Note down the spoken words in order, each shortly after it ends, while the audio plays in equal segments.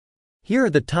Here are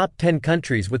the top 10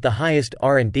 countries with the highest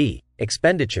R&D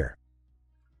expenditure.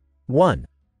 1.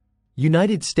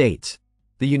 United States.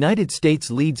 The United States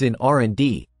leads in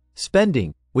R&D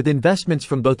spending, with investments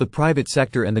from both the private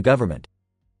sector and the government.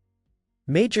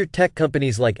 Major tech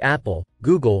companies like Apple,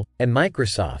 Google, and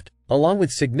Microsoft, along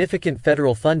with significant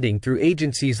federal funding through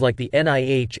agencies like the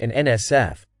NIH and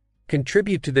NSF,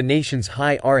 contribute to the nation's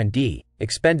high R&D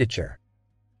expenditure.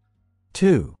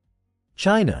 2.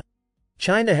 China.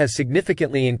 China has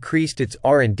significantly increased its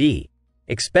R&D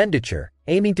expenditure,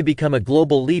 aiming to become a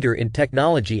global leader in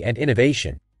technology and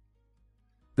innovation.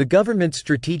 The government's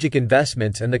strategic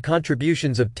investments and the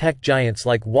contributions of tech giants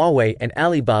like Huawei and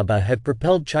Alibaba have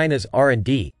propelled China's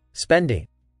R&D spending.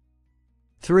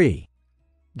 3.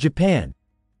 Japan.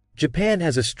 Japan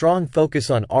has a strong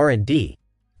focus on R&D,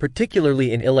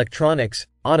 particularly in electronics,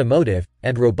 automotive,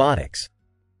 and robotics.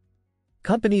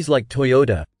 Companies like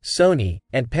Toyota, Sony,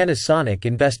 and Panasonic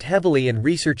invest heavily in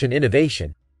research and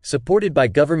innovation, supported by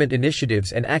government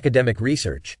initiatives and academic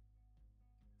research.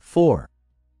 4.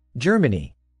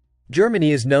 Germany.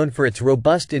 Germany is known for its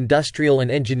robust industrial and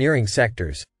engineering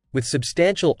sectors, with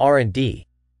substantial R&D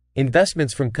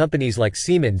investments from companies like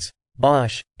Siemens,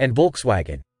 Bosch, and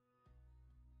Volkswagen.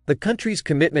 The country's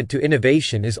commitment to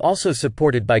innovation is also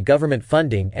supported by government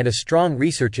funding and a strong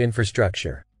research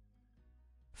infrastructure.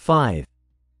 5.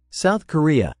 South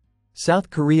Korea. South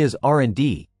Korea's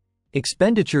R&D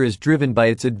expenditure is driven by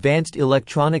its advanced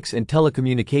electronics and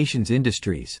telecommunications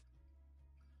industries.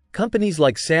 Companies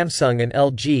like Samsung and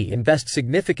LG invest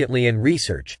significantly in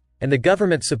research, and the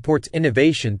government supports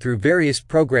innovation through various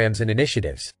programs and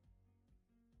initiatives.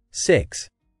 6.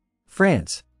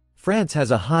 France. France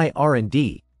has a high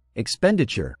R&D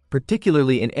expenditure,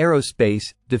 particularly in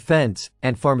aerospace, defense,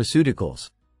 and pharmaceuticals.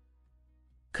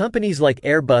 Companies like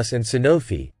Airbus and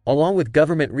Sanofi, along with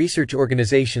government research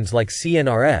organizations like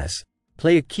CNRS,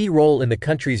 play a key role in the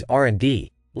country's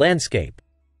R&D landscape.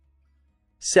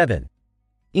 7.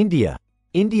 India.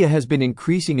 India has been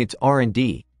increasing its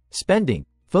R&D spending,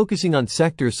 focusing on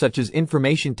sectors such as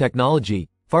information technology,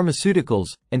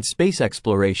 pharmaceuticals, and space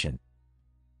exploration.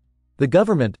 The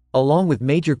government, along with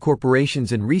major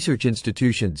corporations and research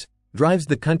institutions, drives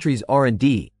the country's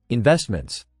R&D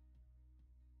investments.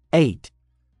 8.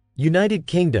 United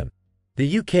Kingdom.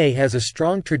 The UK has a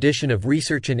strong tradition of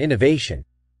research and innovation,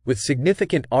 with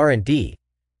significant R&D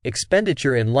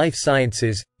expenditure in life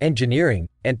sciences, engineering,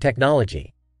 and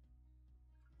technology.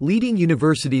 Leading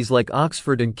universities like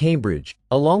Oxford and Cambridge,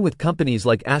 along with companies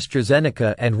like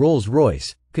AstraZeneca and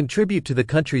Rolls-Royce, contribute to the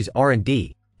country's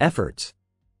R&D efforts.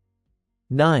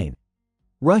 9.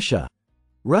 Russia.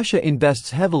 Russia invests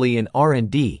heavily in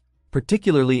R&D,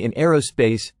 particularly in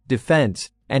aerospace, defense,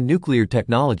 and nuclear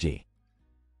technology.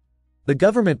 The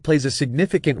government plays a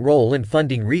significant role in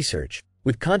funding research,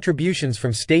 with contributions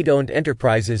from state-owned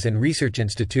enterprises and research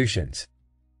institutions.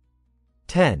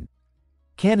 10.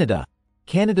 Canada.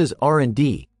 Canada's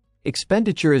R&D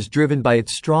expenditure is driven by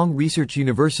its strong research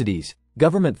universities,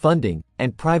 government funding,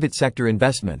 and private sector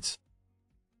investments.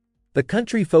 The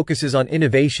country focuses on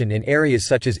innovation in areas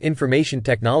such as information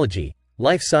technology,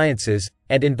 life sciences,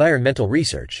 and environmental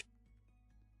research.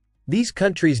 These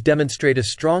countries demonstrate a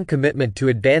strong commitment to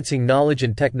advancing knowledge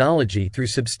and technology through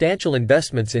substantial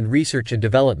investments in research and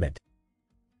development.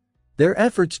 Their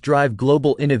efforts drive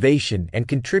global innovation and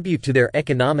contribute to their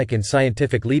economic and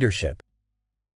scientific leadership.